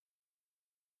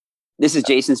This is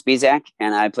Jason Spizak,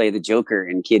 and I play the Joker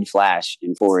in Kid Flash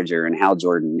and Forager and Hal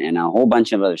Jordan and a whole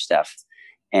bunch of other stuff.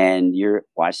 And you're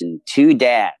watching Two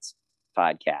Dads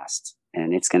podcast,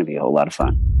 and it's going to be a whole lot of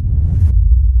fun.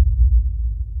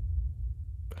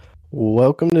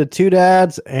 Welcome to Two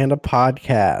Dads and a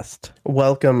podcast.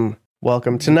 Welcome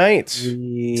tonight,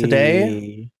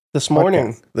 today, this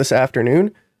morning, this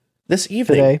afternoon, this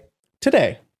evening,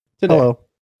 today. Hello.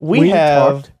 We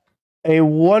have a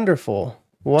wonderful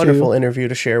interview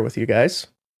to share with you guys.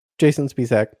 Jason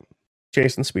Spizak.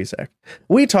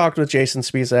 We talked with Jason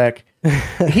Spizak.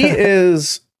 He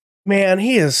is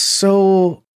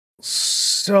so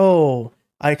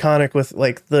iconic with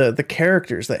like the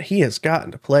characters that he has gotten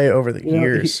to play over the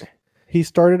years. He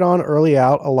started on early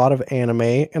out a lot of anime,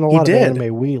 and a lot of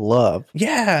anime we love.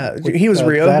 Yeah, he was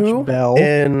Ryohu Bell.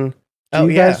 in... Do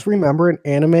you guys remember an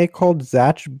anime called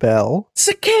Zatch Bell?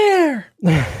 Sakare!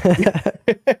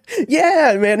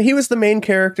 Yeah, man, he was the main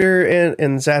character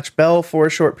in Zatch Bell for a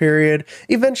short period.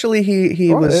 Eventually,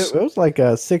 he was... It was like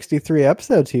 63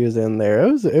 episodes he was in there.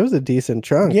 It was a decent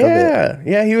chunk of it.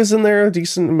 Yeah, he was in there a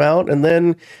decent amount. And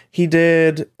then he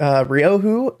did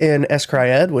Ryohu in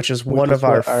Escryed, which is one of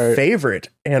our favorite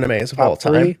animes of all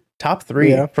time. Top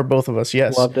three for both of us,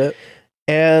 yes. Loved it.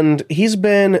 And he's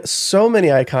been so many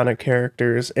iconic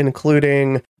characters,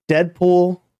 including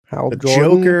Deadpool,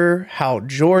 Joker, Hal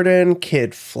Jordan,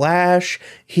 Kid Flash.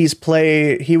 He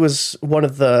was one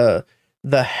of the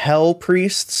Hell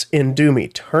Priests in Doom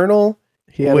Eternal.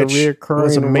 He had a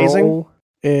reoccurring role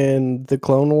in the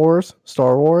Clone Wars,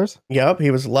 Star Wars. Yep,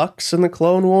 he was Lux in the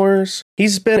Clone Wars.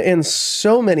 He's been in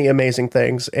so many amazing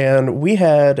things, and we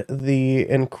had the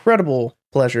incredible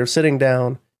pleasure of sitting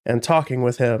down and talking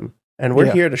with him. And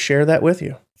we're here to share that with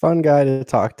you. Fun guy to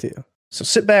talk to. So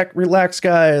sit back, relax,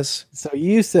 guys. So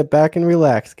you sit back and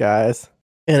relax, guys.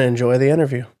 And enjoy the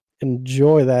interview.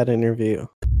 Enjoy that interview.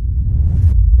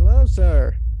 Hello,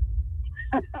 sir.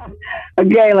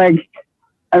 Okay,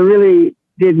 I really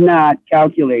did not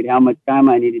calculate how much time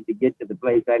I needed to get to the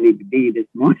place I need to be this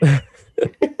morning.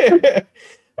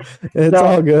 It's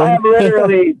all good. I'm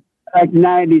literally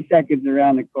 90 seconds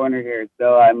around the corner here.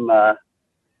 So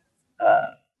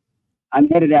I'm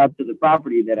headed out to the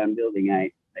property that I'm building. A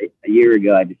year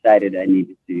ago, I decided I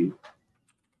needed to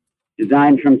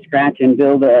design from scratch and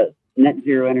build a net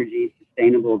zero energy,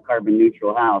 sustainable, carbon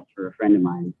neutral house for a friend of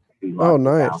mine who lost his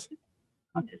house,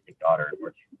 autistic daughter, and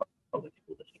works in public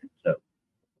school district. So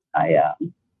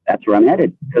that's where I'm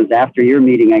headed. Because after your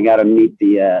meeting, I got to meet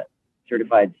the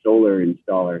certified solar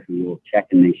installer who will check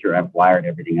and make sure I've wired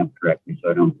everything up correctly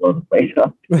so I don't blow the place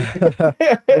up.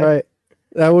 Right.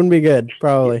 That wouldn't be good,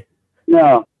 probably.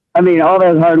 No, I mean, all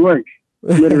that hard work,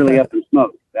 literally up in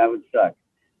smoke. That would suck.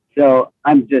 So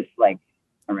I'm just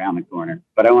around the corner,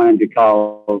 but I wanted to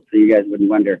call so you guys wouldn't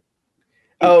wonder.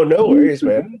 Oh, no worries,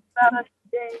 man.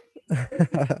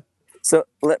 So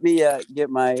let me get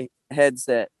my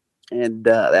headset, and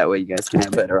that way you guys can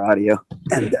have better audio.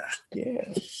 And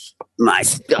my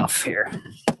stuff here.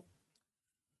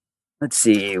 Let's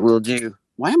see, we'll do...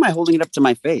 Why am I holding it up to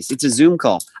my face? It's a Zoom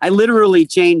call. I literally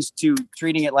changed to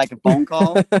treating it like a phone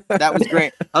call. That was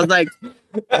great. I was like,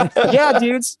 yeah,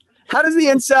 dudes, how does the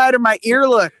inside of my ear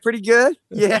look? Pretty good?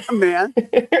 Yeah, man.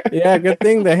 Yeah, good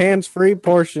thing the hands-free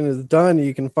portion is done.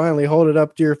 You can finally hold it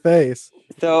up to your face.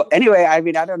 So anyway, I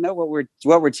mean, I don't know what we're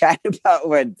chatting about.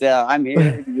 I'm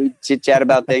here to chit-chat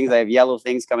about things. I have yellow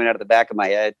things coming out of the back of my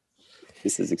head.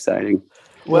 This is exciting.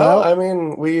 Well, I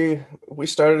mean, we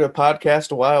started a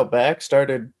podcast a while back,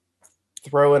 started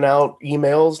throwing out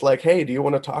emails like, hey, do you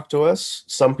want to talk to us?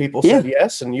 Some people said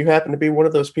yes, and you happen to be one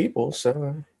of those people.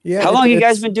 So how long have you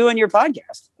guys been doing your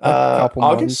podcast?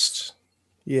 August.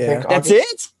 Yeah. That's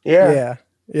it? Yeah.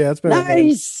 It's been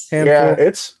nice. Yeah,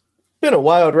 it's been a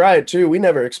wild ride too. We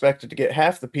never expected to get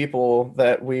half the people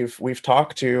that we've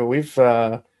talked to.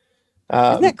 Isn't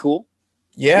that cool?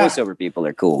 Yeah, voiceover people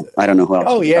are cool. I don't know who else.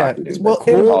 Oh yeah,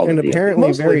 cool and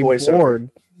apparently very bored.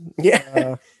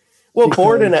 Yeah,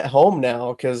 bored and at home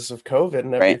now because of COVID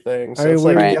and everything. Right. So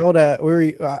we were yelled at.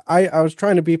 I was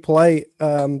trying to be polite,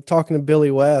 talking to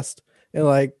Billy West,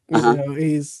 and you know,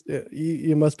 he's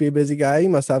you must be a busy guy. You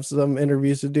must have some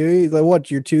interviews to do. He's like,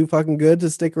 "What? You're too fucking good to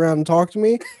stick around and talk to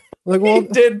me?" I'm like, well, he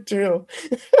did too.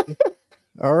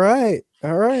 All right,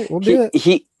 we'll do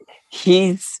it.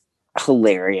 He's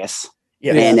hilarious.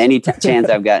 Yeah. And any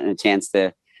chance I've gotten a chance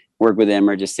to work with him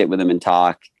or just sit with him and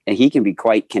talk, and he can be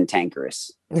quite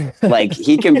cantankerous.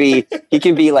 He can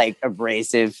be like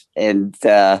abrasive and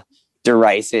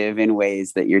derisive in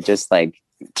ways that you're just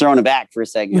thrown aback for a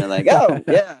second. You're like, oh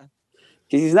yeah,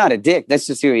 because he's not a dick. That's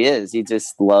just who he is. He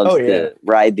just loves to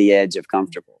ride the edge of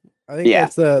comfortable. I think Yeah.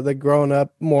 that's the growing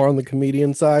up more on the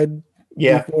comedian side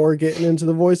Yeah. before getting into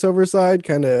the voiceover side.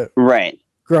 Kind of Right.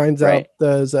 grinds Right.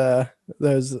 out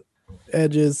those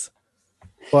edges.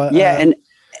 But Yeah, and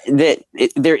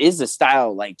there is a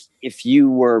style, like if you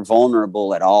were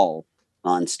vulnerable at all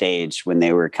on stage when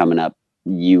they were coming up,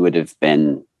 you would have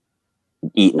been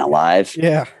eaten alive.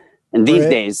 yeah, And these Right.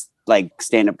 days, like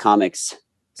stand-up comics,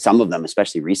 some of them,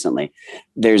 especially recently,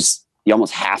 you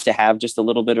almost have to have just a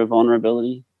little bit of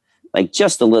vulnerability, like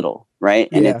just a little, right?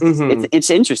 And Yeah. it's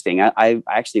interesting. I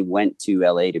actually went to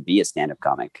LA to be a stand-up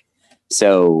comic.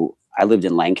 So I lived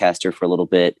in Lancaster for a little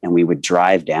bit, and we would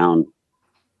drive down,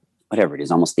 whatever it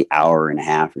is, almost the hour and a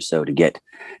half or so to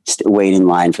wait in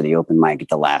line for the open mic at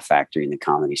the Laugh Factory and the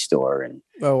Comedy Store, and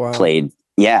oh wow, played.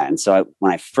 Yeah. And so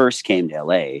when I first came to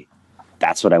LA,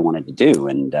 that's what I wanted to do.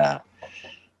 And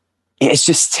it's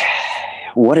just,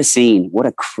 what a scene, what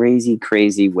a crazy,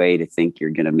 crazy way to think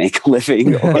you're going to make a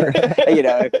living or,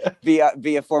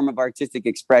 be a form of artistic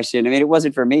expression. I mean, it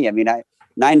wasn't for me. I mean,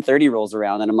 9:30 rolls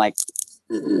around and I'm like,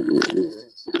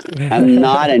 I'm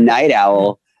not a night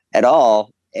owl at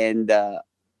all. And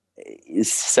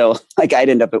so like I'd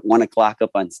end up at 1 o'clock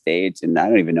up on stage, and I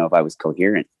don't even know if I was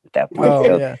coherent at that point. Oh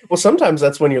So, yeah, Well, sometimes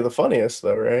that's when you're the funniest,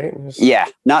 though, right? yeah,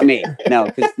 not me. No,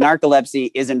 because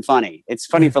narcolepsy isn't funny. It's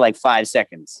funny for like 5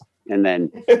 seconds, and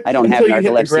then I don't have Until you hit the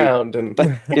narcolepsy. ground and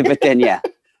But then, yeah,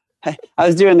 I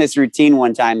was doing this routine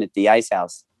one time at the Ice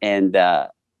House and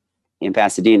in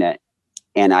Pasadena,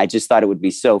 and I just thought it would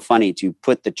be so funny to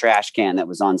put the trash can that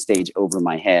was on stage over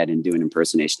my head and do an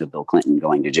impersonation of Bill Clinton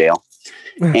going to jail.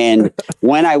 And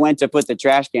when I went to put the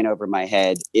trash can over my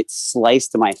head, it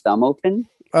sliced my thumb open.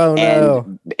 oh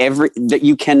no, And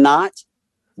you cannot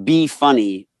be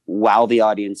funny while the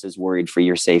audience is worried for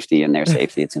your safety and their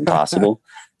safety. It's impossible.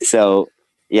 So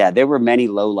yeah, there were many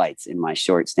lowlights in my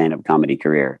short stand-up comedy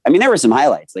career. I mean, there were some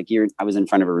highlights. Like I was in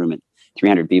front of a room at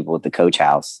 300 people at the Coach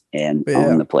House and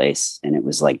owned the place, and it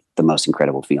was like the most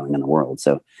incredible feeling in the world.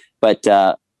 So, but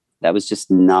that was just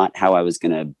not how I was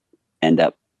going to end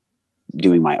up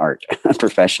doing my art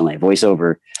professionally.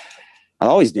 Voiceover, I've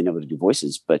always been able to do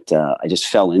voices, but I just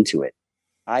fell into it.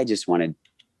 I just wanted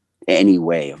any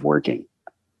way of working.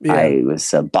 yeah, I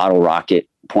was a bottle rocket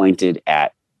pointed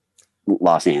at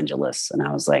Los Angeles, and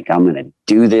I was like, I'm going to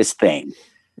do this thing.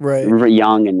 right, We were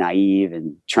young and naive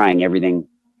and trying everything.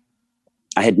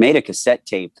 I had made a cassette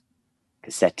tape.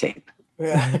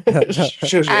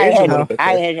 shows your I age a had, little bit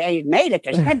I there. had I made a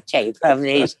cassette tape of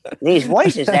these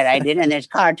voices that I did and this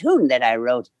cartoon that I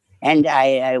wrote, and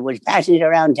I was passing it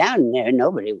around town, and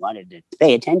nobody wanted to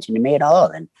pay attention to me at all.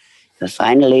 And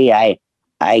finally,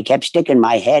 I kept sticking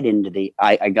my head into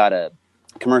I got a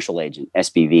commercial agent,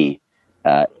 SBV,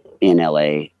 in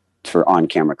LA for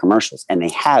on-camera commercials, and they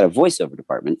had a voiceover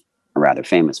department, a rather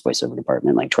famous voiceover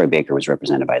department. Like Troy Baker was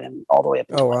represented by them all the way up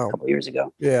until wow. a couple of years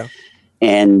ago. yeah,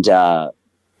 And I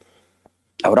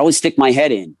would always stick my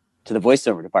head in to the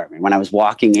voiceover department when I was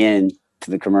walking in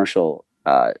to the commercial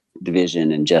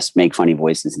division and just make funny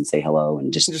voices and say hello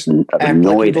and just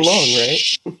annoy like the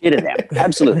shit of them.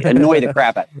 Absolutely. Annoy the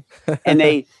crap out of them. And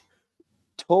they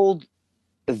told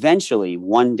eventually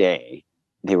one day,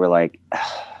 they were like,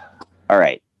 all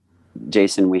right,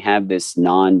 Jason, we have this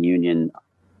non-union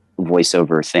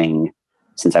voiceover thing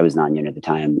since I was non-union at the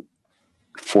time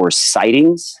for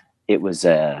sightings. It was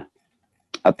a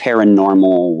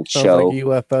paranormal Sounds show, like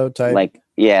UFO type.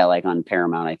 like on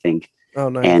Paramount, I think. oh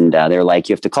nice. And they're like,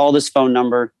 you have to call this phone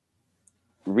number,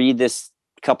 read this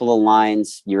couple of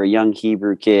lines. You're a young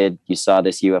Hebrew kid. You saw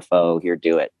this UFO. Here,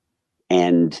 do it.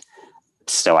 And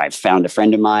so I found a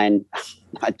friend of mine,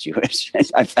 not Jewish.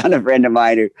 I found a friend of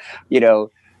mine who,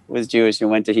 was Jewish and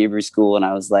went to Hebrew school. And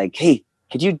I was like, hey,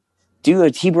 could you do a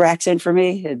Hebrew accent for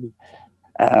me? And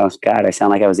oh God, I sound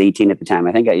like I was 18 at the time.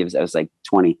 I think I was like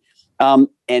 20.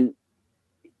 And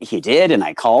he did. And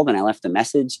I called and I left a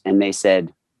message, and they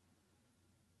said,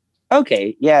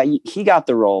 okay, yeah, he got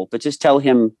the role, but just tell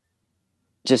him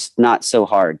just not so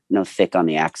hard, no thick on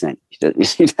the accent.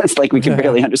 That's like, we can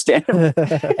barely understand him.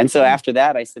 And so after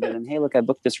that, I said to them, hey, look, I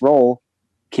booked this role.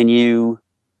 Can you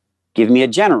give me a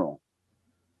general?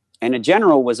 And a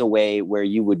general was a way where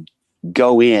you would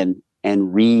go in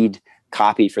and read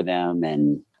copy for them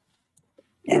and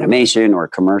animation or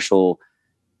commercial,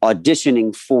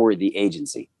 auditioning for the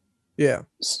agency. yeah,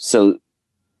 So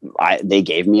they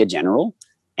gave me a general,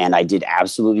 and I did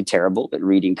absolutely terrible at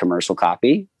reading commercial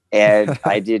copy. And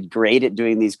I did great at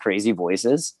doing these crazy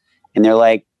voices. And they're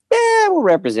like, we'll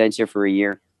represent you for a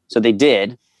year. So they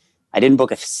did. I didn't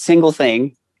book a single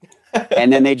thing.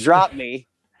 And then they dropped me.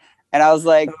 And I was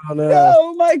like, oh no,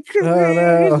 no, my career Oh,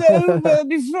 no. is over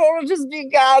before it has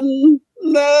begun.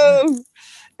 No.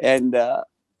 And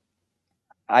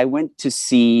I went to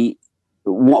see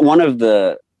one of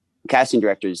the casting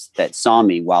directors that saw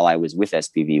me while I was with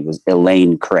SPV was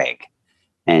Elaine Craig.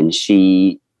 And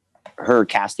her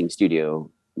casting studio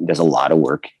does a lot of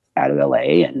work out of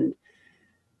LA. And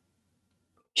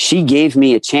she gave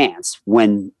me a chance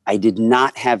when I did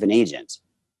not have an agent.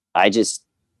 I just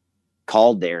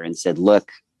called there and said,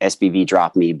 look, SPV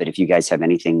dropped me, but if you guys have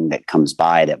anything that comes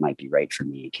by that might be right for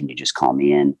me, can you just call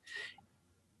me in?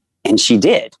 And she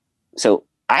did. So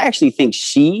I actually think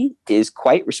she is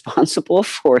quite responsible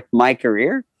for my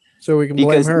career. So we can blame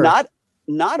because her.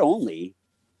 Not only,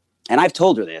 and I've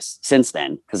told her this since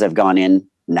then, because I've gone in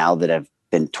now that I've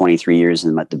been 23 years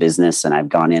in the business, and I've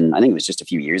gone in, I think it was just a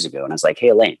few years ago, and I was like, hey,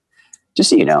 Elaine, just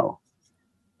so you know,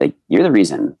 like, you're the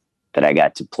reason that I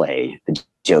got to play the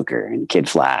Joker and Kid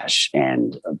Flash,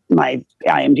 and my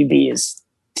IMDb is,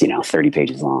 30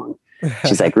 pages long.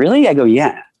 She's like, really? I go,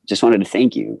 yeah, just wanted to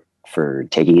thank you for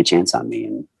taking a chance on me.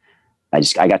 And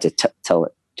I got to tell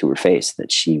it to her face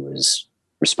that she was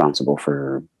responsible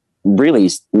for really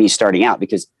me starting out,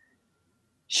 because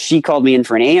she called me in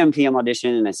for an AM PM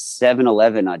audition and a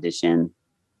 7-Eleven audition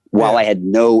while I had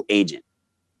no agent,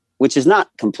 which is not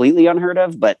completely unheard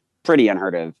of, but pretty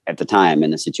unheard of at the time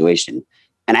in the situation.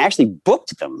 And I actually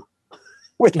booked them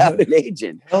without an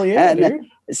agent. Hell yeah, dude.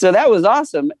 So that was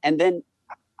awesome. And then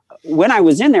when I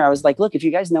was in there, I was like, look, if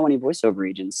you guys know any voiceover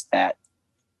agents that,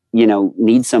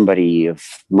 need somebody of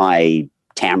my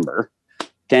timbre,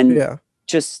 then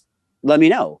just let me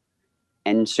know.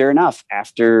 And sure enough,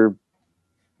 after,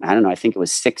 I don't know, I think it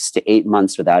was 6 to 8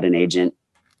 months without an agent,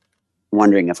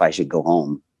 wondering if I should go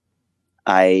home,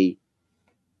 I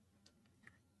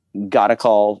got a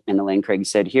call, and Elaine Craig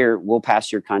said, here, we'll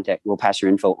pass your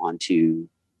info on to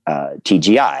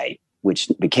TGI,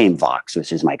 which became Vox,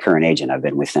 which is my current agent. I've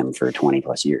been with them for 20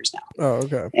 plus years now. Oh,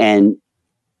 okay. And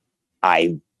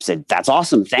I said, that's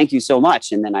awesome. Thank you so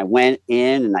much. And then I went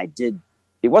in and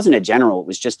it wasn't a general, it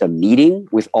was just a meeting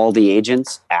with all the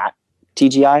agents at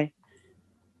TGI.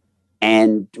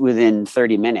 And within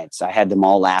 30 minutes, I had them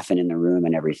all laughing in the room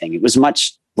and everything. It was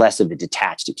much less of a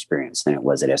detached experience than it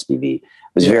was at SPV. It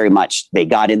was very much, they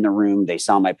got in the room, they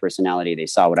saw my personality, they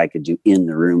saw what I could do in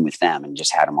the room with them, and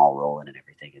just had them all rolling and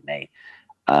everything. And they,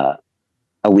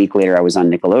 a week later, I was on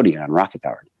Nickelodeon on Rocket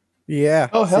Powered. Yeah.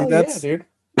 Oh, hell yeah, dude.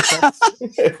 That's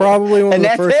probably one of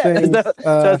the first things.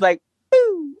 So it's like,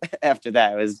 woo! After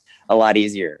that, it was a lot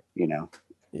easier,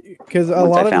 Because a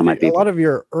lot of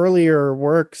your earlier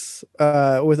works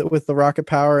with the Rocket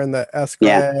Power and the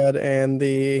Escalade and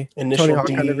the Initial Tony Hawk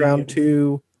D. Underground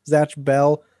 2, Zatch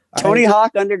Bell. Tony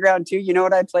Hawk Underground 2. You know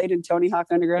what I played in Tony Hawk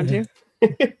Underground 2?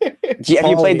 Have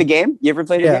you played the game? You ever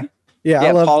played the game? Yeah,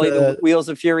 I love Paulie the Wheels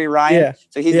of Fury Ryan. Yeah.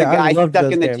 So he's the guy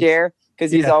stuck in the chair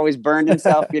because he's always burned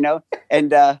himself,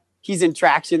 and he's in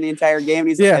traction the entire game.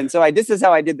 And so this is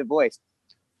how I did the voice.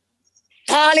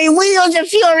 Paulie Wheels of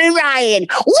Fury Ryan,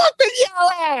 whooping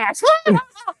your ass.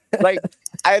 Like,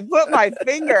 I put my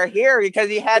finger here because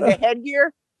he had the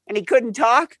headgear and he couldn't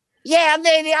talk. Yeah,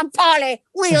 baby, I'm Paulie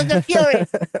Wheels of Fury.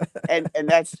 and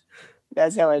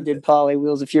that's how I did Paulie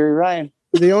Wheels of Fury Ryan.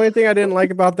 The only thing I didn't like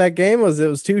about that game was it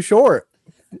was too short.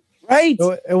 Right.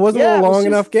 It wasn't a long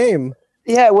enough game.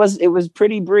 Yeah, it was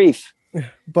pretty brief.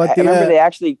 But I remember they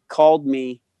actually called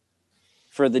me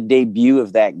for the debut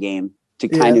of that game to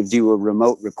kind of do a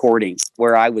remote recording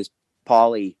where I was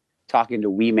Paulie talking to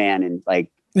Wee Man and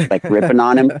like ripping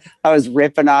on him. I was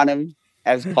ripping on him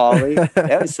as Paulie.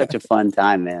 That was such a fun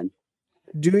time, man.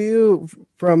 Do you,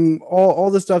 from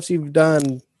all the stuff you've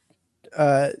done,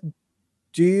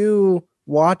 do you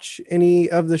watch any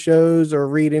of the shows or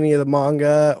read any of the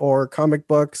manga or comic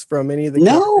books from any of the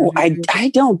No, I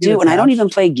don't do, and I don't even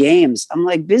play games. I'm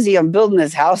like busy. I'm building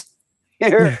this house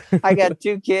here. I got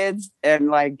 2 kids,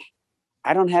 and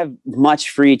I don't have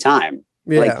much free time.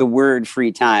 Like the word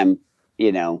free time,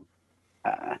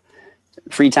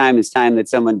 free time is time that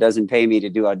someone doesn't pay me to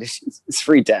do auditions. It's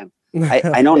free time.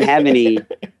 I don't have any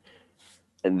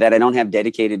that I don't have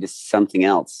dedicated to something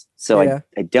else. So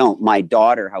I don't. My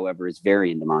daughter, however, is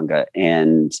very into manga,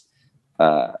 and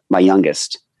my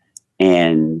youngest,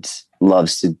 and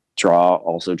loves to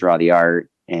also draw the art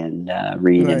and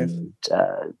read. Nice.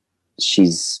 And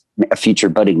she's a future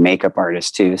budding makeup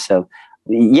artist too. So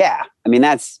yeah, I mean,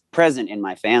 that's present in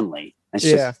my family. That's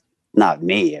just not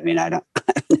me. I mean, I don't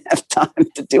have time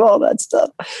to do all that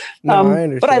stuff. No, I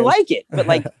understand. But I like it. But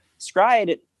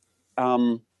Scryed,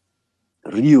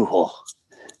 Ryuho.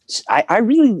 I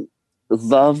really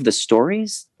love the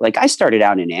stories. I started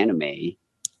out in anime,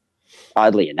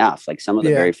 oddly enough. Some of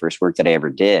the very first work that I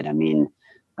ever did. I mean,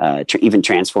 even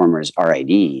Transformers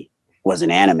RID was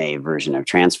an anime version of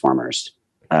Transformers.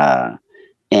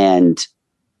 And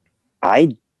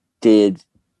I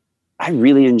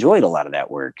really enjoyed a lot of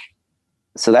that work.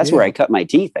 So that's where I cut my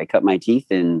teeth. I cut my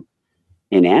teeth in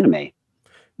anime.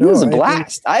 It was a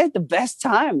blast. I had the best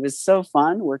time. It was so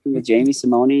fun working with Jamie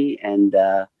Simone, and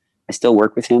I still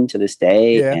work with him to this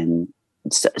day. Yeah. And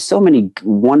so many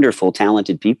wonderful,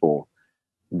 talented people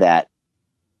that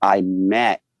I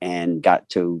met and got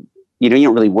to, you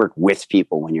don't really work with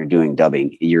people when you're doing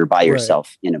dubbing. You're by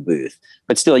yourself in a booth,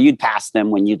 but still you'd pass them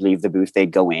when you'd leave the booth,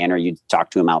 they'd go in, or you'd talk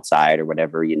to them outside or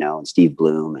whatever, and Steve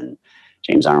Bloom and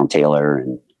James Arnold Taylor.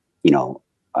 And,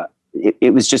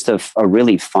 it was just a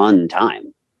really fun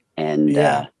time, and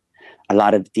a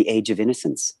lot of the age of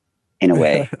innocence in a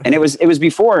way. And it was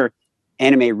before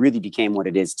anime really became what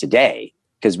it is today.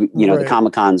 Because the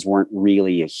Comic-Cons weren't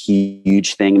really a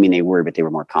huge thing. I mean, they were, but they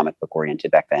were more comic book oriented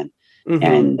back then. Mm-hmm.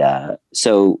 And I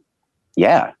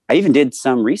even did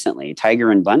some recently.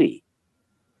 Tiger and Bunny.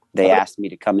 They asked me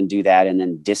to come and do that, and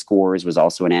then Disc Wars was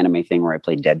also an anime thing where I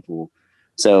played Deadpool.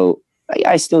 So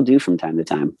I still do from time to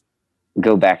time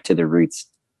go back to the roots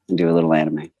and do a little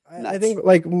anime. I think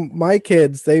like my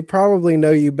kids, they probably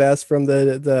know you best from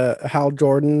the Hal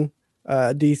Jordan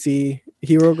DC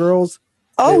Hero Girls.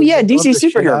 Oh yeah, DC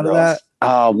Superhero Girls.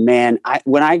 Oh man,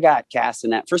 when I got cast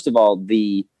in that, first of all,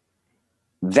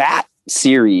 that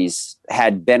series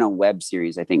had been a web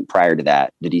series, I think, prior to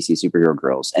that, the DC Superhero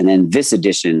Girls, and then this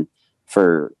edition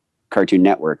for Cartoon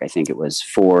Network, I think it was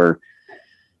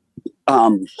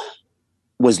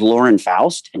was Lauren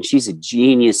Faust, and she's a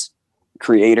genius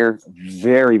creator,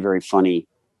 very very funny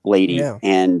lady,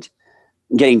 and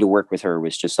getting to work with her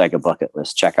was just like a bucket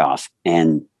list check off.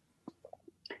 And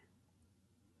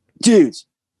dudes,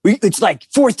 it's like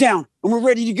 4th down and we're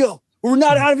ready to go. We're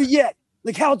not out of it yet.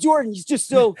 Like Hal Jordan, he's just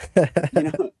so,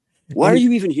 why are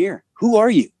you even here? Who are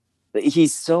you?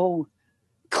 He's so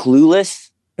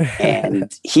clueless,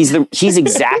 and he's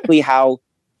exactly how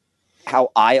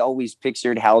I always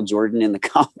pictured Hal Jordan in the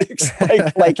comics.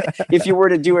 like if you were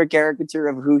to do a caricature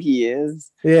of who he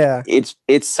is,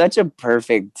 it's such a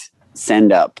perfect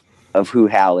send up of who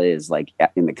Hal is, like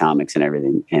in the comics and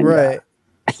everything. And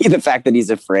the fact that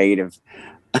he's afraid of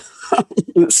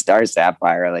Star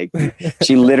Sapphire, like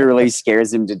she literally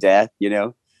scares him to death.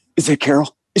 Is it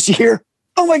Carol? Is she here?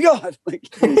 Oh my God! Like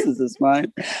this is his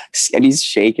mind, and he's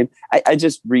shaking. I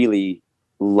just really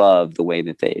love the way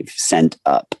that they've sent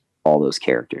up all those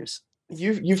characters.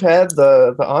 You've had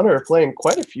the honor of playing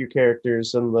quite a few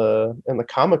characters in the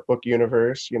comic book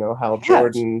universe. Hal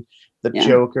Jordan, the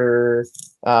Joker,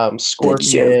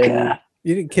 Scorpion. The Joker.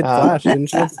 You did Kid Flash,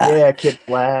 didn't you? Yeah, Kid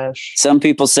Flash. Some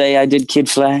people say I did Kid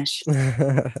Flash.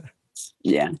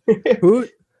 Yeah.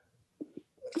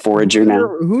 Forager now.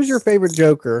 Who's your favorite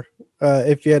Joker?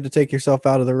 If you had to take yourself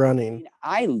out of the running,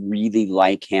 I really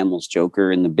like Hamill's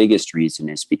Joker, and the biggest reason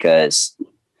is because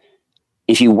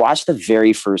if you watch the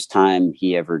very first time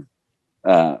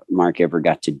Mark ever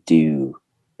got to do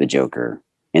the Joker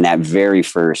in that very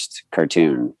first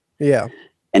cartoon,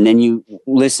 and then you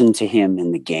listen to him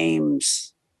in the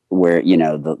games where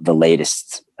the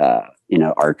latest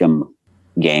Arkham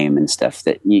game and stuff,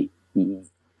 that you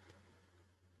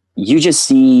just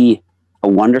see a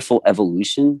wonderful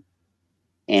evolution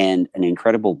and an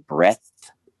incredible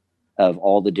breadth of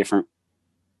all the different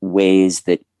ways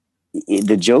that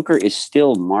the Joker is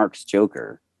still Mark's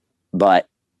Joker, but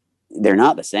they're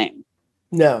not the same.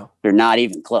 No, they're not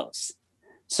even close.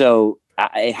 So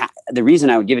the reason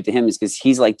I would give it to him is because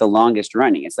he's like the longest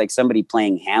running. It's like somebody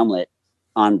playing Hamlet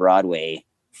on Broadway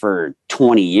for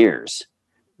 20 years.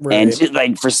 Right. And just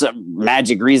like for some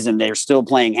magic reason, they're still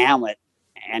playing Hamlet,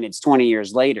 and it's 20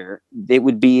 years later. It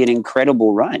would be an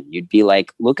incredible run. You'd be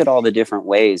like, look at all the different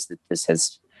ways that this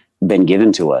has been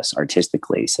given to us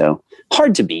artistically. So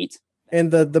hard to beat. And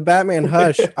the Batman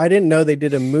Hush, I didn't know they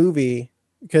did a movie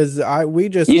because you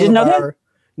didn't know that?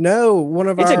 No, one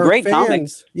of it's our a great fans. Comic.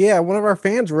 Yeah, one of our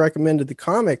fans recommended the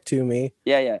comic to me.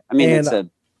 Yeah. I mean, it's a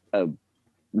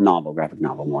novel, graphic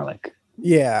novel, more like.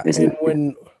 Yeah,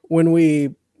 and when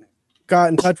we got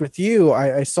in touch with you,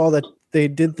 I saw that they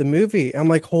did the movie. I'm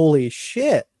like, holy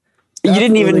shit! You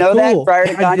didn't even know that prior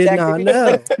to contacting I did not me? know.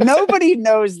 Like, nobody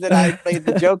knows that I played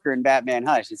the Joker in Batman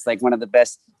Hush. It's like one of the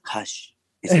best. Hush.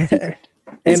 And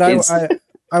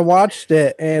I watched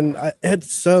it, and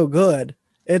it's so good.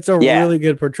 It's a really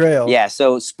good portrayal. Yeah.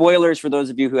 So spoilers for those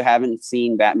of you who haven't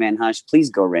seen Batman Hush, please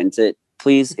go rent it.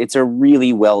 Please. It's a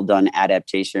really well done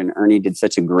adaptation. Ernie did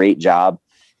such a great job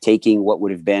taking what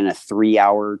would have been a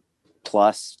 3-hour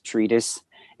plus treatise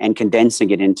and condensing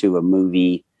it into a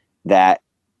movie that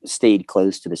stayed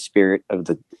close to the spirit of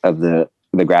the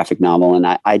the graphic novel.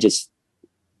 And I just,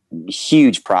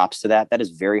 huge props to that. That is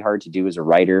very hard to do as a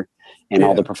writer, and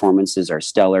all the performances are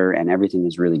stellar and everything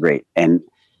is really great. And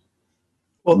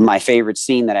my favorite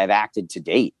scene that I've acted to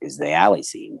date is the alley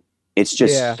scene. It's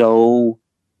just so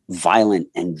violent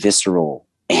and visceral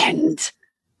and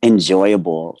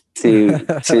enjoyable to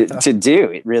do.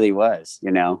 It really was,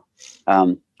 you know.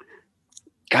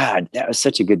 God, that was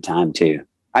such a good time too.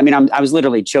 I mean, I was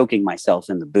literally choking myself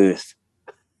in the booth.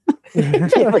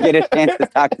 If you ever get a chance to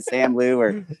talk to Sam Liu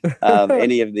or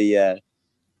any of the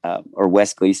or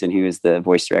Wes Gleason, who is the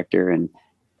voice director, and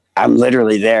I'm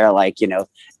literally there, like, you know,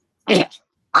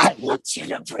 I want you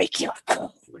to break your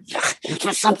code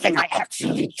for something I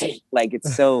actually did. Like,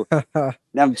 it's so,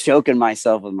 I'm choking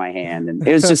myself with my hand, and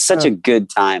it was just such a good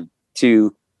time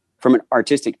to, from an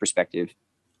artistic perspective,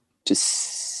 to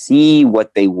see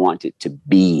what they want it to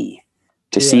be,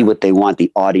 to see what they want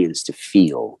the audience to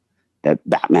feel. That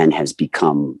Batman has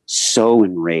become so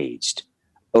enraged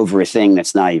over a thing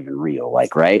that's not even real,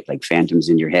 like, right? Like phantoms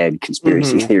in your head,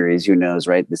 conspiracy theories, who knows,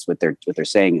 right? This, what they're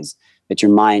saying is that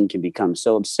your mind can become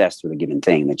so obsessed with a given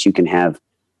thing that you can have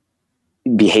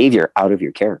behavior out of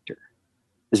your character.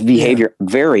 This behavior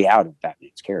very out of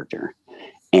Batman's character.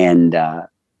 And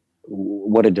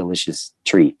what a delicious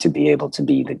treat to be able to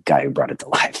be the guy who brought it to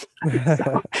life.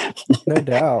 So, no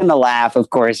doubt. And the laugh, of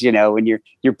course, you know, when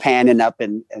you're panning up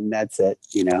and that's it,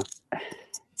 you know.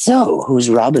 So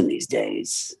who's Robin these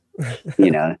days?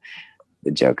 You know, the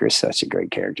Joker is such a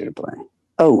great character to play.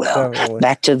 Oh, well,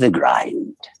 back to the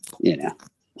grind, you know.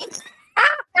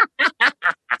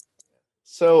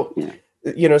 So,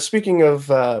 you know, speaking of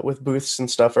with booths and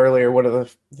stuff earlier, one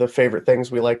of the favorite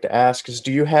things we like to ask is,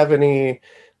 do you have any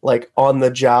like on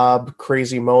the job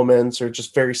crazy moments or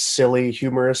just very silly,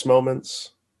 humorous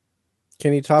moments?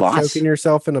 Can you top choking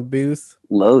yourself in a booth?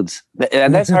 Loads.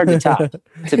 That's hard to top,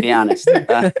 to be honest.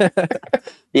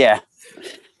 Yeah.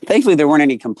 Thankfully, there weren't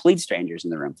any complete strangers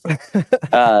in the room.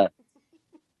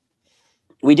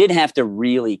 We did have to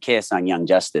really kiss on Young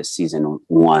Justice season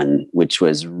 1, which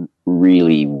was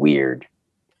really weird.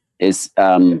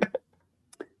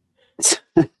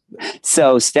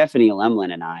 So Stephanie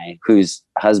Lemlin and I, whose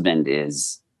husband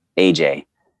is AJ,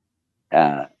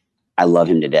 I love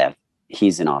him to death.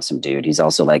 He's an awesome dude. He's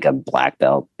also like a black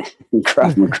belt in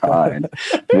Krav Maga and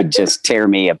would just tear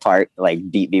me apart, like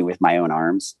beat me with my own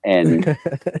arms. And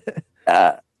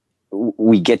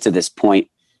we get to this point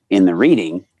in the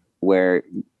reading where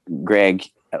Greg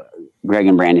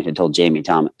and Brandon had told Jamie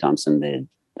Thompson, the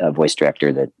voice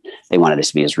director, that they wanted this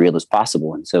to be as real as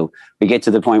possible. And so we get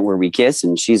to the point where we kiss,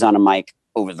 and she's on a mic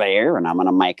over there and I'm on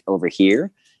a mic over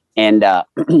here. And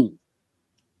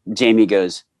Jamie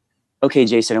goes, "Okay,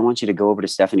 Jason, I want you to go over to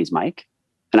Stephanie's mic."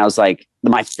 And I was like,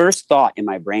 my first thought in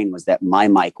my brain was that my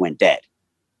mic went dead,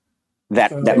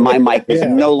 that my mic was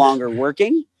no longer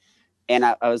working. And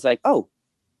I was like, "Oh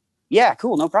yeah,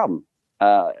 cool. No problem.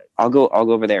 I'll go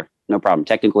over there. No problem.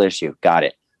 Technical issue. Got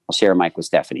it. I'll share a mic with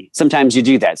Stephanie." Sometimes you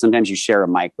do that. Sometimes you share a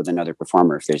mic with another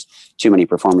performer. If there's too many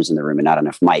performers in the room and not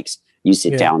enough mics, you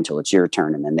sit down until it's your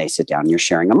turn, and then they sit down and you're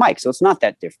sharing a mic. So it's not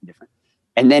that different.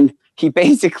 And then he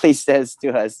basically says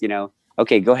to us, you know,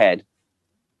 "Okay, go ahead."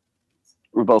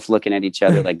 We're both looking at each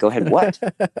other like, "Go ahead, what?"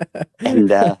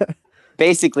 And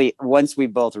basically, once we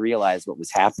both realized what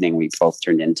was happening, we both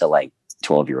turned into like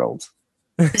 12-year-olds.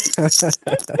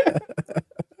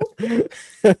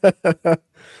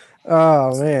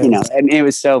 Oh man, you know, and it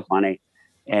was so funny.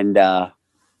 And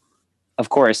of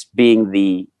course, being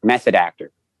the method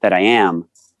actor that I am,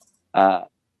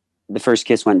 the first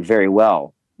kiss went very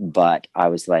well, but I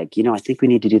was like, you know, I think we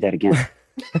need to do that again.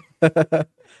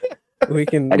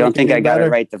 I don't think I got it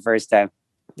right the first time.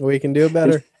 We can do it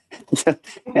better. So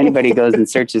if anybody goes and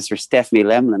searches for Stephanie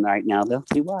Lemlin right now, they'll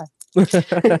see why.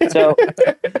 So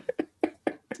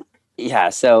yeah,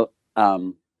 so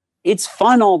it's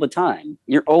fun all the time.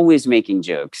 You're always making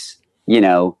jokes, you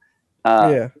know.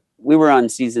 We were on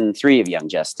season 3 of Young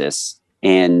Justice,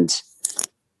 and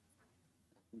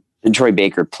Troy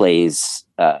Baker plays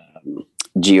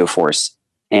Geoforce,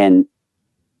 and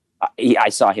I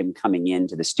saw him coming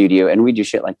into the studio, and we do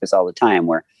shit like this all the time,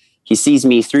 where he sees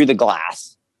me through the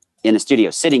glass in the studio,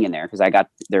 sitting in there, because I got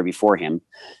there before him.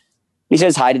 He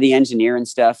says hi to the engineer and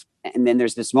stuff. And then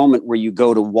there's this moment where you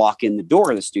go to walk in the door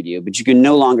of the studio, but you can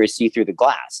no longer see through the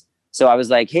glass. So I was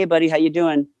like, "Hey buddy, how you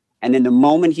doing?" And then the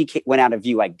moment he went out of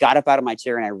view, I got up out of my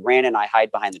chair and I ran and I hide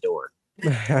behind the door.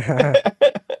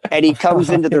 And he comes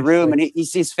into the room and he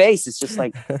sees his face. It's just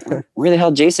like, where the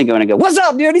hell Jason going? I go, "What's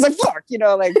up, dude?" He's like, "Fuck," you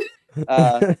know, like,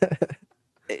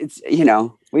 it's, you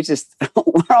know,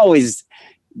 we're always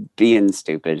being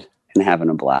stupid and having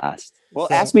a blast. Well,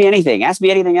 So- ask me anything. Ask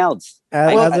me anything else.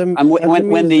 When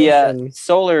the musician-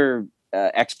 solar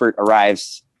expert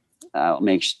arrives, I'll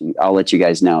let you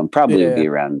guys know. Probably will be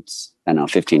around, I don't know,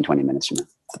 15, 20 minutes from now.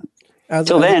 as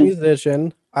till a then-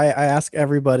 musician, I ask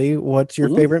everybody, what's your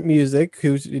Mhm. favorite music?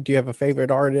 Do you have a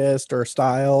favorite artist or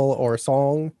style or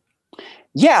song?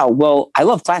 Yeah, well, I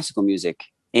love classical music.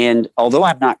 And although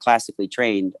I'm not classically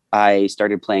trained, I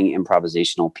started playing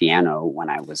improvisational piano when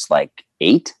I was like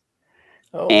 8.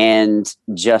 Oh. And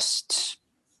just,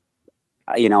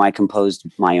 I composed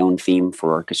my own theme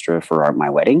for orchestra for my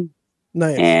wedding.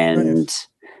 Nice. And nice.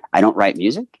 I don't write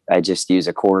music. I just use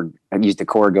a chord. I use the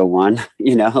chord go one,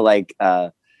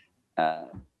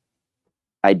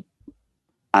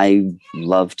 I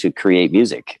love to create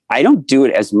music. I don't do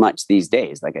it as much these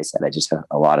days. Like I said, I just have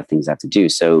a lot of things I have to do.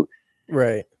 So,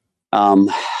 Right.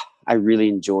 I really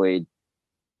enjoyed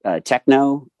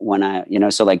techno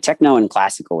when so like techno and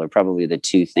classical are probably the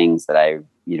two things that I,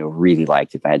 really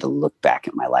liked if I had to look back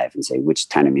at my life and say, which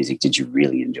kind of music did you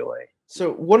really enjoy?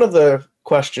 So one of the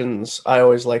questions I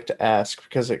always like to ask,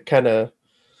 because it kind of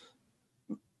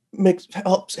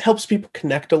helps people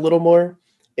connect a little more,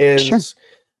 is Sure.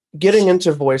 getting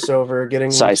into voiceover,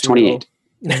 getting Size into- 28.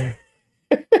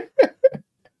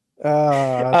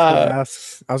 I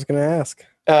was gonna ask.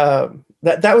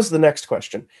 That was the next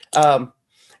question. Now,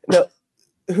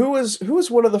 who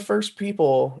was one of the first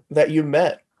people that you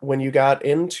met when you got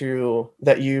into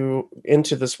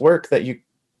this work that you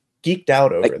geeked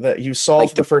out over, that you saw like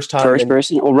for the first time? First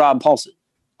person? Well, Rob Paulson.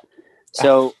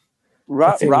 So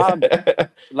Rob,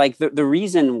 like the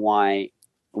reason why,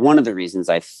 one of the reasons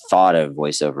I thought of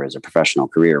voiceover as a professional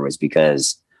career was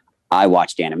because I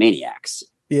watched Animaniacs.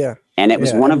 Yeah. And it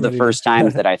was one of the everybody first did.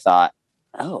 times that I thought,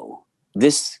 oh,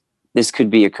 this could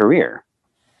be a career,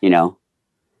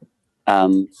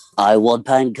 I want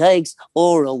pancakes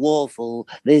or a waffle.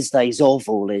 This tastes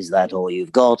awful. Is that all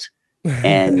you've got?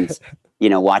 And,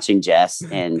 watching Jess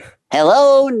and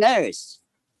hello, nurse.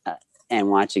 And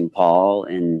watching Paul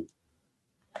and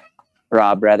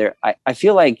Rob, rather, I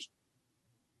feel like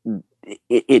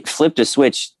it flipped a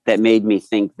switch that made me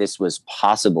think this was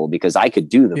possible because I could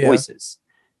do the voices.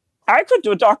 I could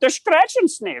do Dr. Scratch and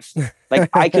Sniff. Like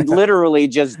I could literally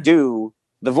just do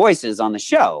the voices on the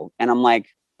show. And I'm like,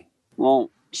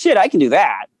 well, shit, I can do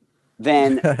that.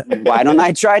 Then why don't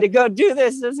I try to go do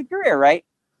this as a career, right?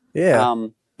 Yeah.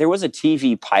 There was a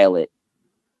TV pilot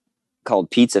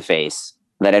called Pizza Face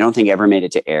that I don't think ever made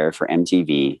it to air for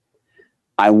MTV.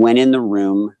 I went in the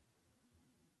room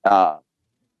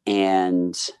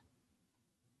and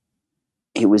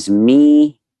it was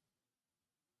me.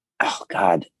 Oh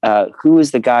God. Who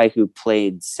was the guy who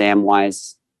played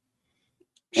Samwise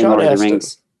in Sean Lord of the Astin.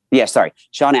 Rings? Yeah, sorry.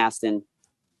 Sean Astin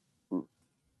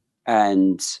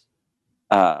and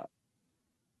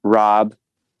Rob.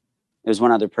 There's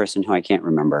one other person who I can't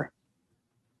remember.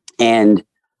 And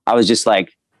I was just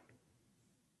like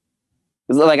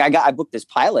I booked this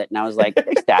pilot and I was like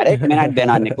ecstatic. I mean, I'd been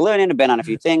on Nickelodeon, I'd been on a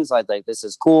few things. So I was like, this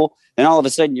is cool. Then all of a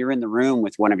sudden you're in the room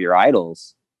with one of your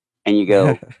idols and you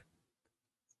go,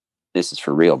 this is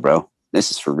for real, bro.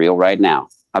 This is for real right now.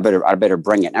 I better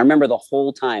bring it. And I remember the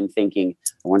whole time thinking,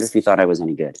 I wonder if he thought I was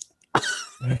any good.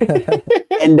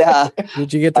 And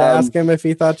Did you get to ask him if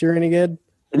he thought you were any good?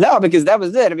 no, because that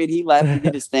was it. I mean, he left, he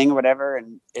did his thing or whatever,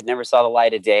 and it never saw the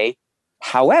light of day.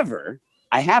 However,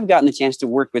 I have gotten the chance to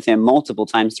work with him multiple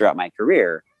times throughout my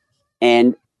career.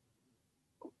 And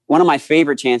one of my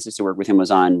favorite chances to work with him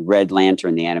was on Red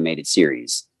Lantern, the animated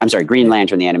series. I'm sorry, Green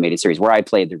Lantern, the animated series, where I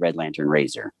played the Red Lantern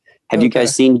Razor. Have you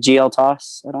guys seen GL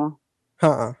Toss at all?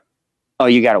 Uh-uh. Oh,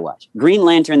 you got to watch. Green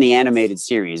Lantern, the animated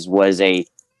series, was a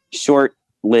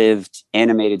short-lived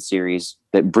animated series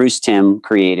that Bruce Timm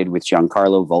created with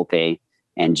Giancarlo Volpe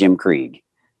and Jim Krieg.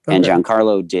 And Okay.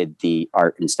 Giancarlo did the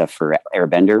art and stuff for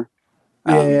Airbender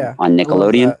Yeah, on I love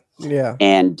Nickelodeon that. Yeah.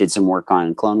 and did some work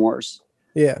on Clone Wars.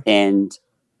 Yeah. And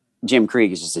Jim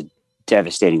Krieg is just a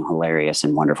devastating, hilarious,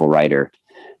 and wonderful writer.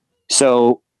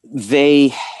 So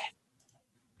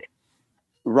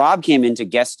Rob came in to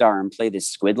guest star and play this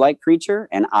squid-like creature,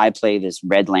 and I play this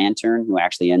Red Lantern who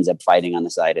actually ends up fighting on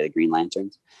the side of the Green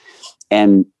Lanterns.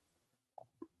 And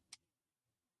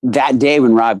that day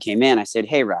when Rob came in, I said,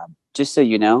 hey, Rob, just so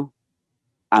you know,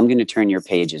 I'm going to turn your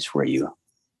pages for you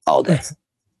all day.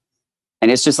 And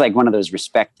it's just like one of those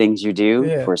respect things you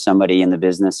do for somebody in the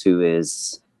business who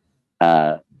is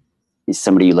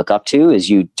somebody you look up to, is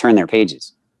you turn their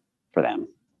pages for them.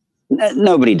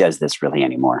 Nobody does this really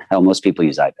anymore. Hell, most people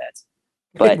use iPads.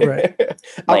 But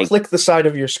I'll click the side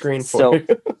of your screen for you.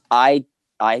 I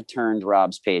turned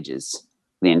Rob's pages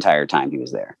the entire time he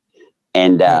was there.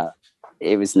 And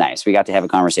it was nice. We got to have a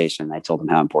conversation. I told him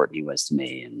how important he was to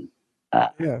me, and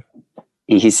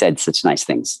he said such nice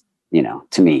things,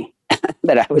 to me,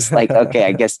 that I was like, okay,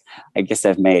 I guess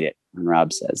I've made it. When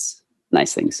Rob says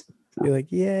nice things, You're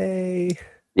like, yay!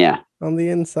 Yeah. On the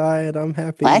inside, I'm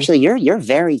happy. Well, actually, you're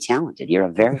very talented. You're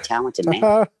a very talented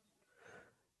man.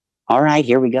 All right,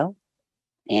 here we go,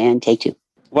 and take 2.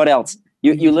 What else?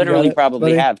 You literally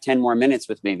probably have 10 more minutes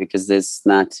with me because there's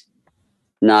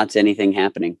not anything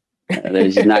happening.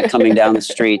 There's not coming down the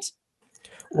street.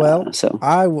 Well, so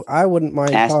I wouldn't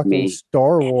mind talking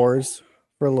Star Wars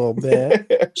for a little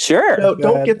bit. Sure. No,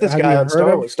 don't get this guy on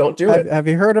Star Wars. Don't do it. Have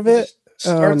you heard of it?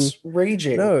 Starts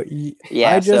raging. No.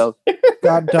 Yeah. I just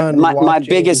got done. My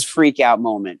biggest freak out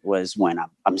moment was when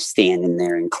I'm standing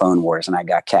there in Clone Wars and I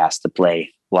got cast to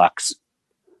play Lux,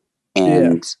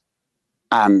 and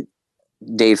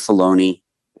Dave Filoni,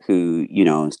 who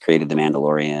has created The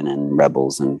Mandalorian and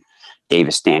Rebels, and Dave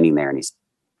is standing there and he's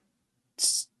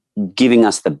giving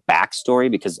us the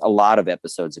backstory, because a lot of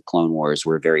episodes of Clone Wars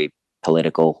were very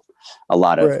political, a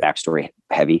lot of backstory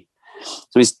heavy.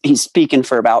 So he's speaking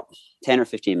for about 10 or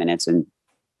 15 minutes, and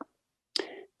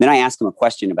then I asked him a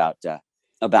question about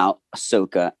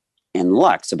Ahsoka and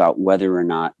Lux, about whether or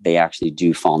not they actually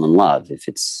do fall in love, if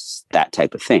it's that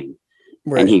type of thing.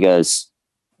 Right. And he goes,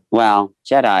 well,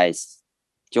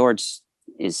 George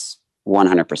is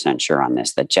 100% sure on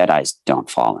this, that Jedis don't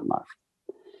fall in love.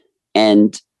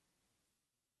 And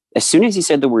as soon as he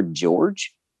said the word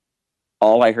George,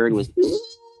 all I heard was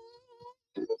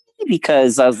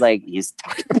because I was like, he's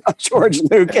talking about George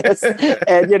Lucas.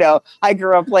 And, I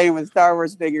grew up playing with Star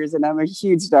Wars figures, and I'm a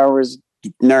huge Star Wars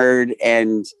nerd.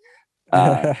 And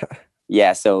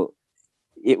so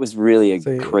it was really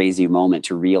a crazy moment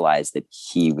to realize that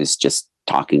he was just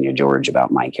talking to George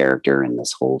about my character and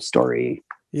this whole story.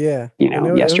 Yeah.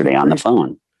 Yesterday on the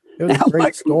phone. It was a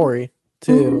great story,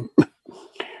 too.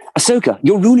 Ahsoka,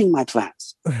 you're ruining my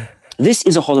plans. This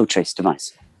is a holotrace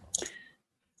device.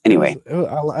 Anyway,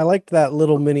 I liked that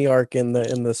little mini arc in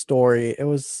the story. It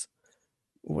was,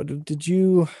 would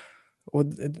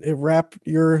it wrap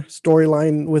your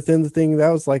storyline within the thing? That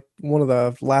was like one of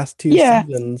the last 2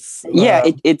 seasons.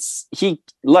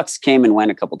 Lux came and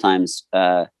went a couple times.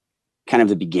 Kind of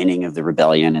the beginning of the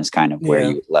rebellion is kind of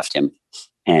where you left him,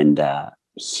 and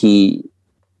he,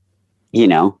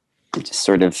 just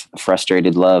sort of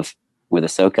frustrated love with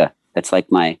Ahsoka. That's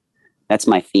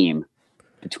my theme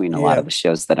between a lot of the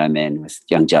shows that I'm in, with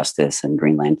Young Justice and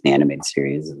Green Lantern the animated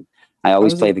series. And I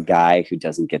always play the guy who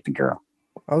doesn't get the girl.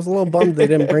 I was a little bummed they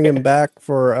didn't bring him back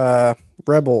for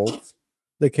Rebels,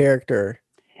 the character.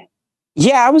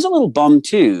 Yeah, I was a little bummed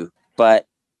too, but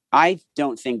I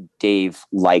don't think Dave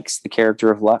likes the character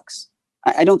of Lux.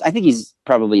 I think he's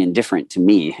probably indifferent to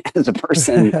me as a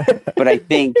person, but I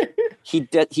think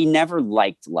he never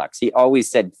liked Lux. He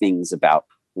always said things about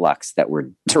Lux that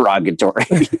were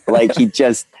derogatory. Like he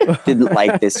just didn't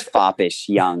like this foppish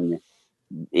young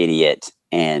idiot.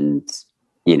 And,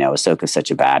 Ahsoka's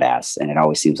such a badass, and it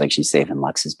always seems like she's saving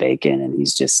Lux's bacon, and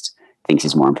he's just thinks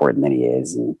he's more important than he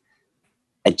is. And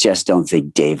I just don't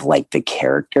think Dave liked the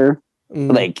character.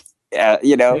 I'm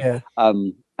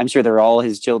sure they're all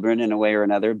his children in a way or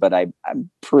another, but I'm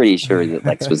pretty sure that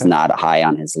Lex was not high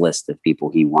on his list of people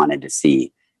he wanted to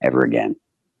see ever again.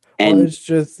 And it's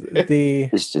just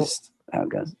how it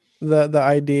goes. The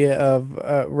idea of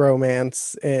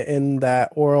romance in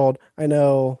that world. I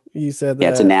know you said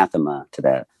that it's anathema to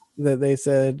that. That they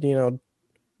said,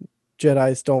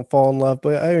 Jedis don't fall in love,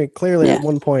 but I mean, clearly at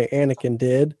one point Anakin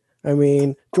did. I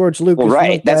mean, George Lucas. Well,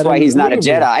 right. That's why he's not a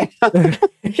Jedi.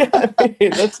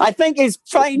 I think he's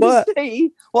trying to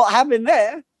see what happened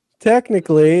there.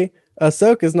 Technically,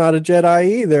 Ahsoka's not a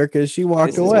Jedi either, because she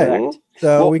walked away.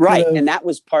 So and that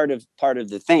was part of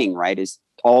the thing, right? Is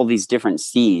all these different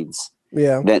seeds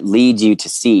that lead you to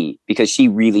see, because she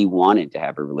really wanted to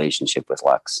have a relationship with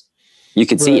Lux. You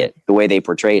could see it the way they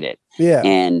portrayed it. Yeah.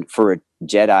 And for a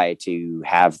Jedi to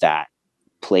have that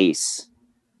place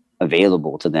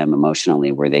available to them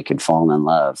emotionally where they could fall in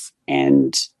love,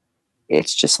 and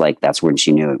it's just like that's when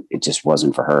she knew it just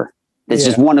wasn't for her. It's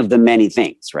just one of the many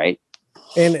things, right?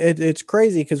 And it's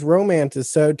crazy because romance is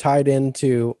so tied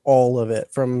into all of it,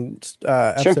 from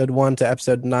episode 1 to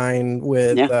episode 9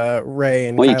 with Rey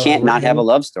and you can't not have a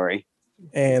love story.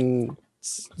 And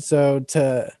so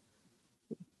to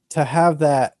have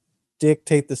that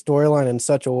dictate the storyline in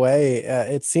such a way,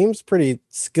 it seems pretty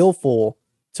skillful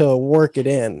to work it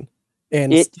in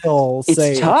and still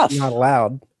say it's not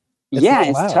allowed.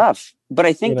 It's tough. But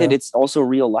I think that it's also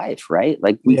real life, right?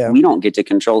 Like we don't get to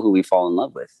control who we fall in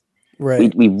love with.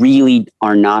 Right. We really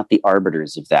are not the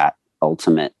arbiters of that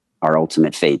our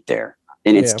ultimate fate there.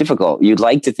 and it's Yeah. difficult. You'd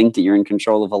like to think that you're in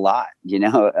control of a lot,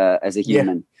 as a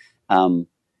human.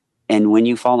 And when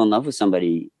you fall in love with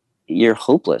somebody, you're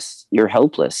hopeless. You're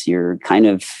helpless. You're kind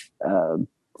of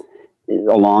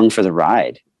along for the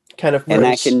ride. Kind of And that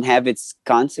gross. can have its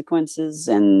consequences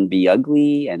and be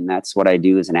ugly. And that's what I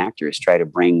do as an actor, is try to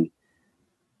bring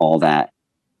all that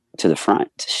to the front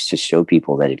to show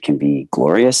people that it can be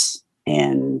glorious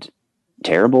and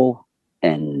terrible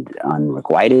and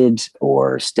unrequited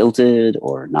or stilted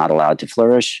or not allowed to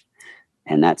flourish.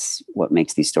 And that's what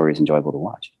makes these stories enjoyable to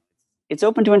watch. It's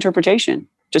open to interpretation,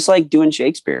 just like doing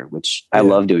Shakespeare, which I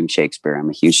love doing Shakespeare. I'm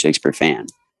a huge Shakespeare fan.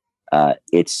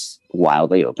 It's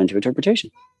wildly open to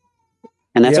interpretation.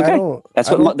 And that's okay. That's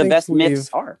what the best myths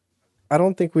are. I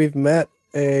don't think we've met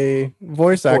a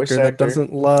voice actor that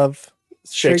doesn't love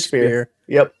Shakespeare.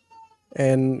 Yep.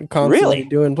 And constantly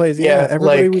doing plays. Yeah,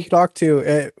 everybody like- we've talked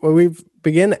to, we've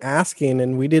begin asking,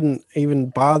 and we didn't even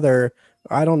bother.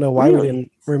 I don't know why we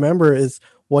didn't remember. Is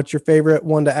what's your favorite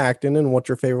one to act in, and what's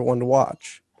your favorite one to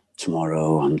watch?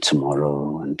 Tomorrow and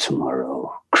tomorrow and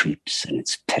tomorrow creeps in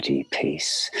its petty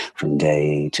pace from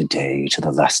day to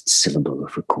the last syllable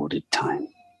of recorded time.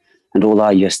 And all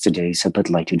our yesterdays have but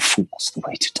lighted fools the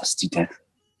way to dusty death.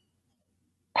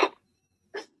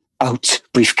 Out,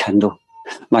 brief candle.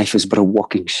 Life is but a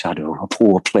walking shadow, a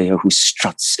poor player who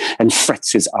struts and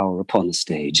frets his hour upon the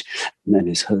stage, and then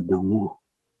is heard no more.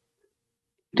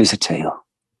 It is a tale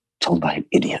told by an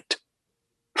idiot,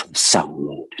 full of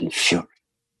sound and fury,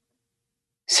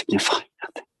 signifying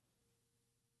nothing.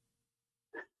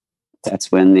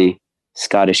 That's when the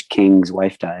Scottish king's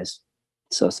wife dies.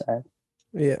 So sad.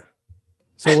 Yeah.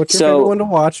 So what's your favorite one to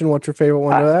watch, and what's your favorite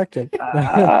one to act in?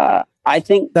 I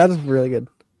think that is really good.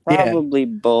 Probably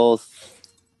both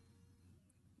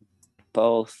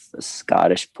the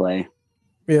Scottish play.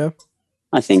 Yeah.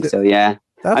 I think so, yeah.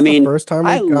 That's the first time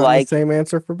we've gotten the same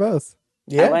answer for both.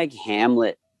 Yeah. I like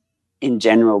Hamlet in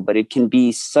general, but it can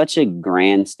be such a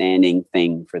grandstanding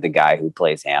thing for the guy who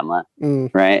plays Hamlet,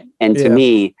 right? And to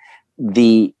me,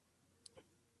 the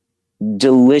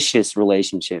delicious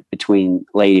relationship between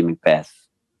Lady Macbeth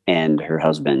and her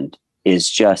husband is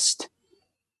just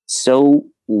so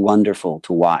wonderful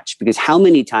to watch, because how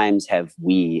many times have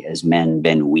we as men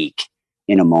been weak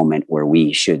in a moment where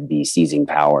we should be seizing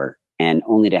power, and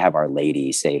only to have our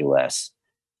lady say to us,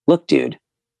 look, dude,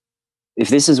 if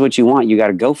this is what you want, you got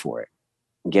to go for it.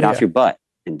 Get off your butt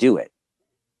and do it.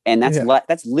 And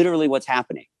that's literally what's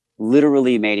happening.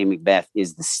 Literally, Lady Macbeth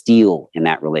is the steel in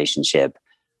that relationship,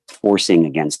 forcing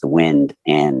against the wind.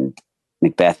 And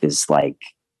Macbeth is like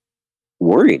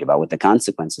worried about what the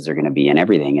consequences are going to be and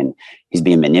everything. And he's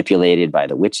being manipulated by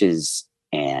the witches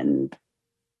and,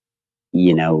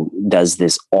 does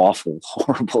this awful,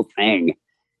 horrible thing.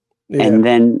 Yeah. And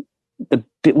then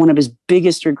one of his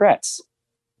biggest regrets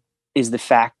is the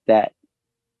fact that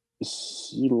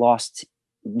he lost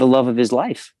the love of his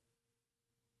life.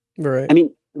 Right. I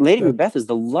mean, Lady Macbeth is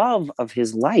the love of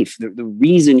his life. The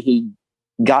reason he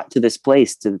got to this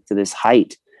place, to this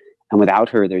height. And without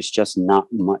her, there's just not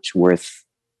much worth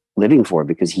living for,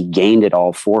 because he gained it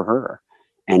all for her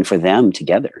and for them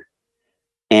together.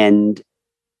 And,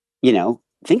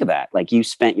 think of that. Like, you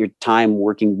spent your time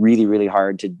working really, really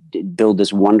hard to build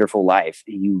this wonderful life,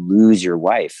 and you lose your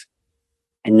wife.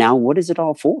 And now what is it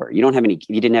all for? You didn't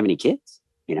have any kids,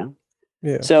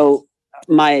 Yeah. So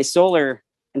my solar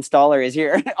installer is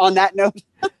here on that note.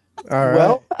 All right.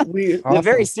 Well, a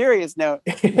very serious note,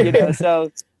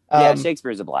 so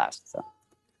Shakespeare is a blast. So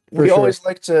we always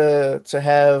like to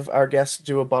have our guests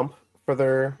do a bump for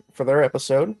their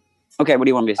episode. Okay. What do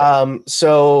you want me to say?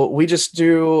 So we just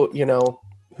do,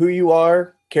 who you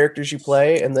are, characters you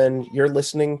play, and then you're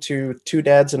listening to Two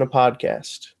Dads in a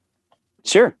Podcast.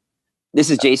 Sure.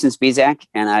 This is Jason Spizak,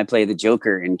 and I play the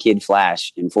Joker in Kid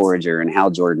Flash and Forager and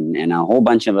Hal Jordan and a whole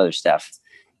bunch of other stuff.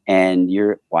 And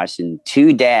you're watching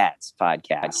Two Dads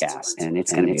podcast, and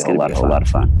it's going to be a whole lot of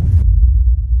fun.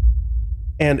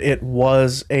 And it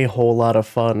was a whole lot of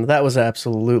fun. That was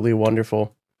absolutely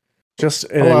wonderful. Just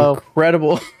an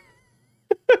incredible.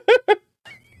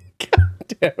 God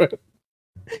damn it.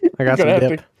 I got some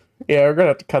dip. We're going to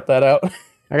have to cut that out.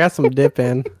 I got some dip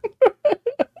in.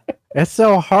 It's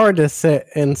so hard to sit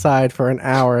inside for an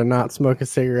hour and not smoke a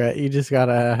cigarette. You just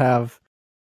gotta have.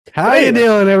 How you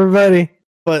doing, everybody?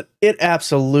 But it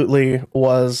absolutely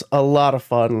was a lot of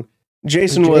fun.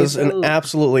 Jason was an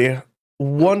absolutely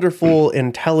wonderful,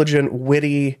 intelligent,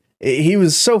 witty. He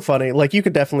was so funny. Like, you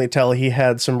could definitely tell he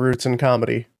had some roots in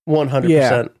comedy.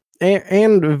 100%.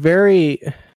 And very,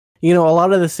 a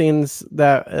lot of the scenes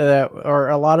that or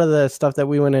a lot of the stuff that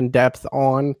we went in depth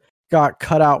on got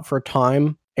cut out for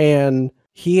time. And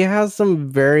he has some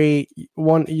very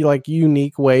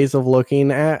unique ways of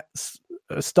looking at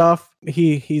stuff.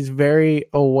 He's very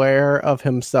aware of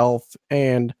himself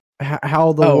and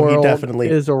how the world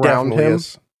is around him.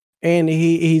 And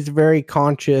he's very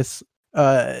conscious,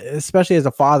 especially as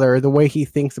a father, the way he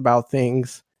thinks about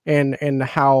things and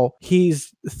how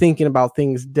he's thinking about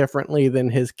things differently than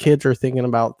his kids are thinking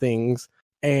about things,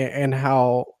 and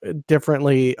how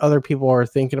differently other people are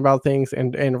thinking about things,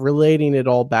 and relating it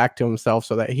all back to himself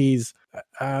so that he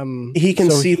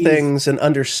can see things and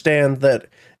understand that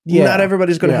not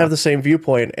everybody's going to have the same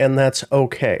viewpoint, and that's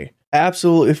okay.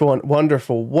 Absolutely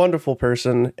wonderful, wonderful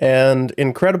person and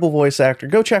incredible voice actor.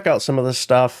 Go check out some of the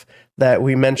stuff that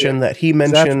we mentioned, that he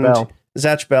mentioned.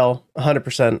 Zatch Bell,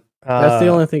 100%. That's the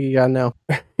only thing you gotta know.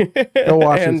 Go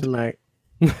watch it tonight.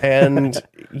 And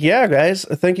yeah, guys,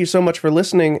 thank you so much for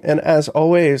listening. And as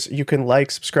always, you can like,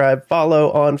 subscribe,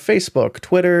 follow on Facebook,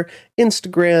 Twitter,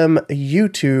 Instagram,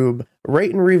 YouTube,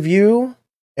 rate and review,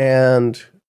 and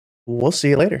we'll see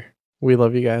you later. We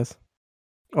love you guys.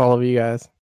 All of you guys.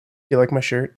 You like my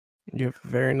shirt? You have a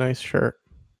very nice shirt.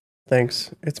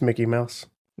 Thanks. It's Mickey Mouse.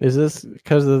 Is this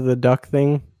because of the duck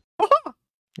thing?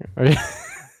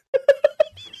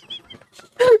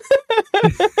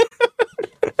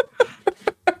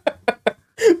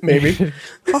 Maybe.